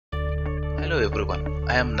Hello everyone,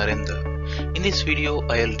 I am Narendra. In this video,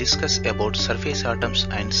 I will discuss about surface atoms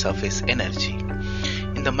and surface energy.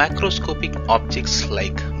 In the macroscopic objects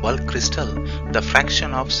like bulk crystal, the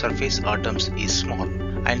fraction of surface atoms is small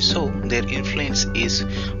and so their influence is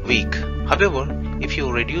weak. However, if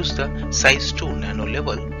you reduce the size to nano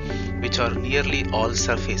level, which are nearly all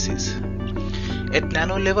surfaces. At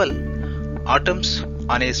nano level, atoms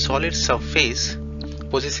on a solid surface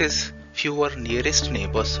possesses fewer nearest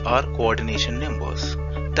neighbors or coordination members,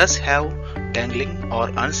 thus have dangling or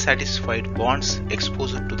unsatisfied bonds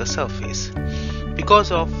exposed to the surface.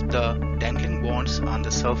 Because of the dangling bonds on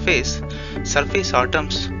the surface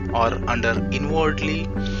atoms are under inwardly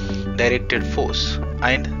directed force,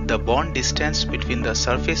 and the bond distance between the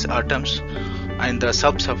surface atoms and the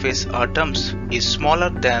subsurface atoms is smaller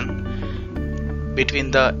than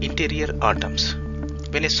between the interior atoms.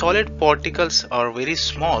 When a solid particles are very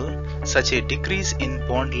small, such a decrease in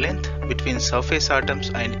bond length between surface atoms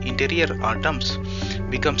and interior atoms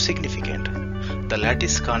becomes significant. The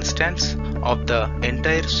lattice constants of the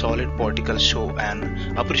entire solid particle show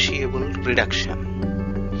an appreciable reduction.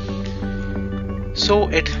 So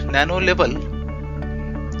at nano level,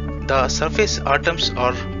 the surface atoms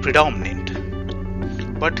are predominant.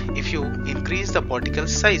 But if you increase the particle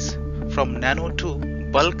size from nano to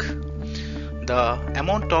bulk, the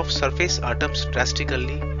amount of surface atoms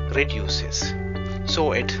drastically reduces.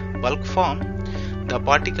 So at bulk form, the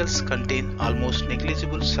particles contain almost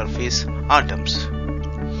negligible surface atoms.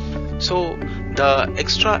 So the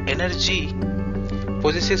extra energy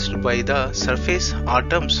possessed by the surface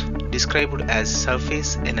atoms described as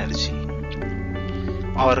surface energy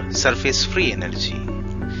or surface free energy.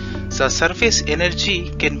 The surface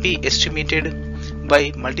energy can be estimated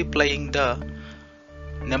by multiplying the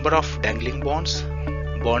number of dangling bonds,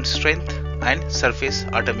 bond strength, and surface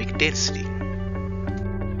atomic density.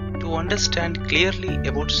 To understand clearly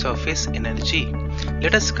about surface energy,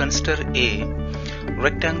 let us consider a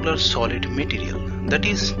rectangular solid material that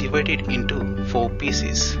is divided into 4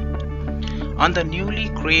 pieces. On the newly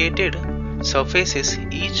created surfaces,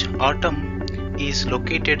 each atom is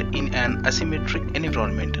located in an asymmetric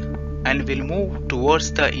environment and will move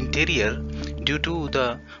towards the interior due to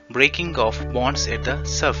the breaking of bonds at the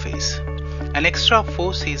surface. An extra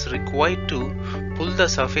force is required to pull the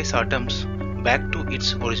surface atoms back to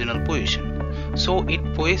its original position. So it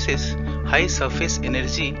possesses high surface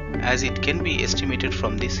energy, as it can be estimated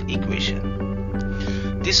from this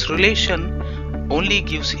equation. This relation only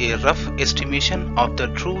gives a rough estimation of the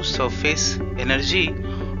true surface energy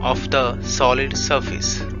of the solid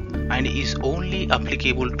surface, and is only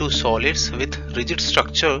applicable to solids with rigid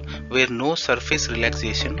structure where no surface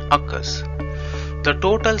relaxation occurs. The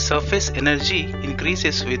total surface energy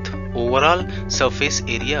increases with overall surface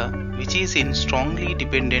area, which is strongly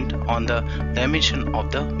dependent on the dimension of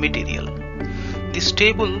the material. This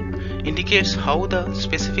table indicates how the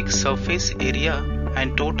specific surface area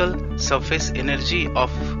and total surface energy of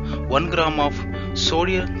 1 gram of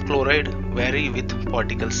sodium chloride vary with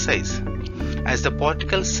particle size. As the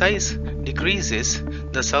particle size decreases,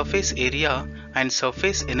 the surface area and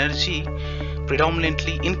surface energy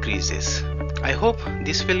predominantly increases. I hope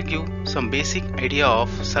this will give some basic idea of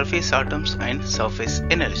surface atoms and surface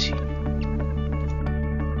energy.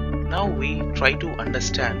 Now we try to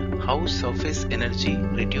understand how surface energy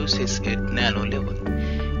reduces at nano level.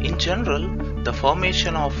 In general, the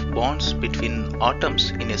formation of bonds between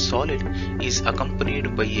atoms in a solid is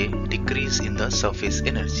accompanied by a decrease in the surface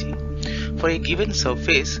energy. For a given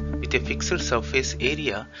surface with a fixed surface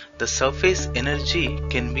area, the surface energy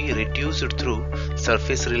can be reduced through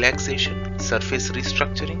surface relaxation, surface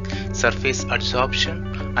restructuring, surface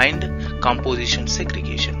adsorption, and composition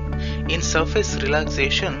segregation. In surface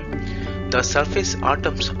relaxation, the surface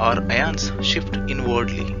atoms or ions shift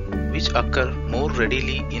inwardly, which occur more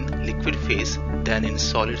readily in liquid phase than in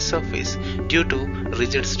solid surface due to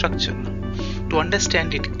rigid structure. To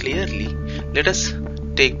understand it clearly, let us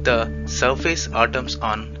take the surface atoms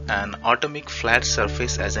on an atomic flat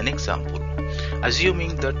surface as an example,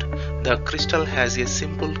 assuming that the crystal has a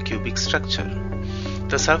simple cubic structure.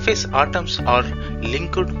 The surface atoms are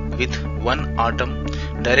linked with one atom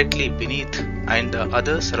directly beneath and the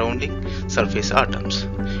other surrounding surface atoms.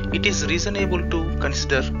 It is reasonable to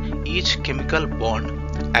consider each chemical bond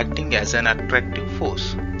acting as an attractive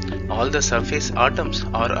force. All the surface atoms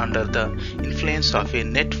are under the influence of a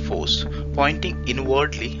net force pointing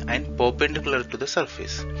inwardly and perpendicular to the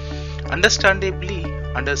surface. Understandably,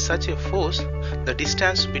 under such a force, the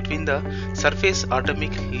distance between the surface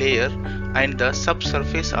atomic layer and the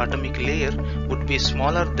subsurface atomic layer would be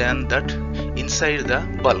smaller than that inside the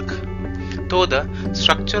bulk. though the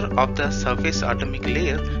structure of the surface atomic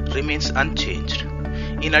layer remains unchanged.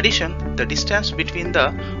 In addition, the distance between the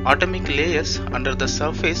atomic layers under the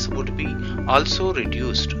surface would be also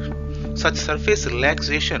reduced. Such surface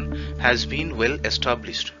relaxation has been well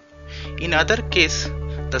established. In other case,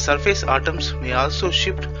 the surface atoms may also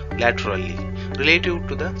shift laterally relative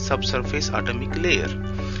to the subsurface atomic layer,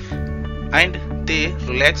 and they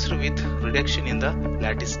relaxed with reduction in the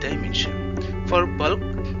lattice dimension. For bulk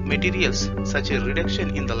materials, such a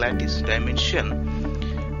reduction in the lattice dimension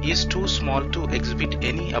is too small to exhibit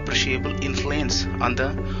any appreciable influence on the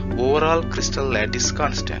overall crystal lattice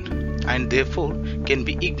constant and therefore can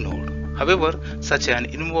be ignored. However, such an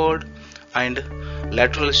inward and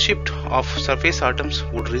lateral shift of surface atoms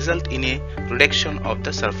would result in a reduction of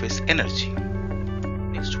the surface energy.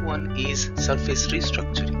 Next one is surface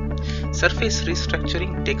restructuring. Surface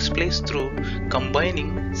restructuring takes place through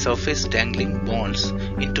combining surface dangling bonds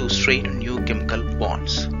into strained new chemical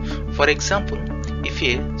bonds. For example, if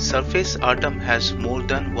a surface atom has more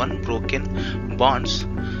than one broken bonds,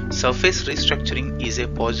 surface restructuring is a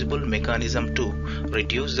possible mechanism to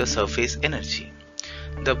reduce the surface energy.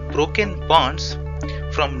 The broken bonds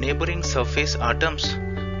from neighboring surface atoms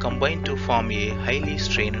combine to form a highly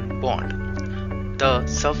strained bond. The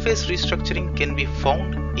surface restructuring can be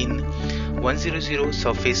found in 100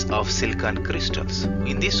 surface of silicon crystals.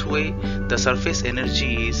 In this way, the surface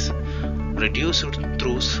energy is reduced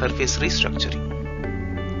through surface restructuring.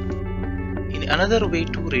 Another way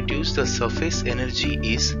to reduce the surface energy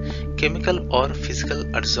is chemical or physical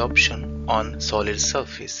adsorption on solid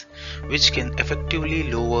surface, which can effectively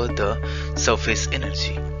lower the surface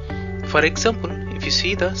energy. For example, if you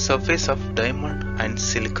see the surface of diamond and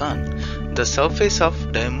silicon, the surface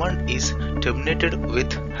of diamond is terminated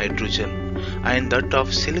with hydrogen and that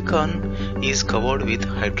of silicon is covered with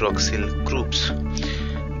hydroxyl groups.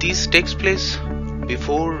 This takes place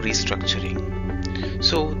before restructuring.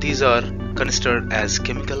 So these are considered as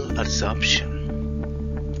chemical adsorption.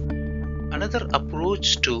 Another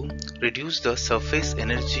approach to reduce the surface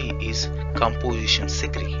energy is composition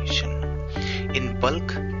segregation. In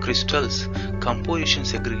bulk crystals, composition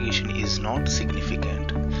segregation is not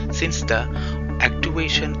significant since the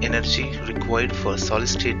activation energy required for solid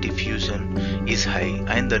state diffusion is high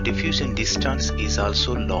and the diffusion distance is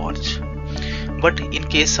also large. But in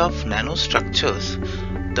case of nanostructures,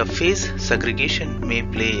 the phase segregation may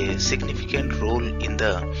play a significant role in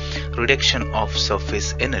the reduction of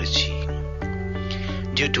surface energy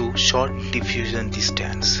due to short diffusion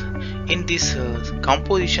distance. In this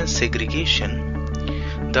composition segregation,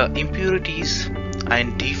 the impurities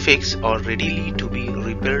and defects are readily to be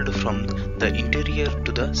repelled from the interior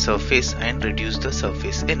to the surface and reduce the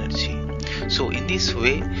surface energy. So in this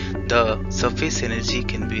way, the surface energy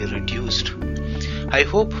can be reduced. I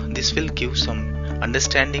hope this will give some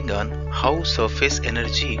understanding on how surface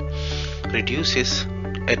energy reduces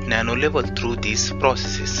at nano level through these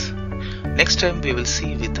processes. Next time we will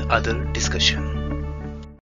see with other discussion.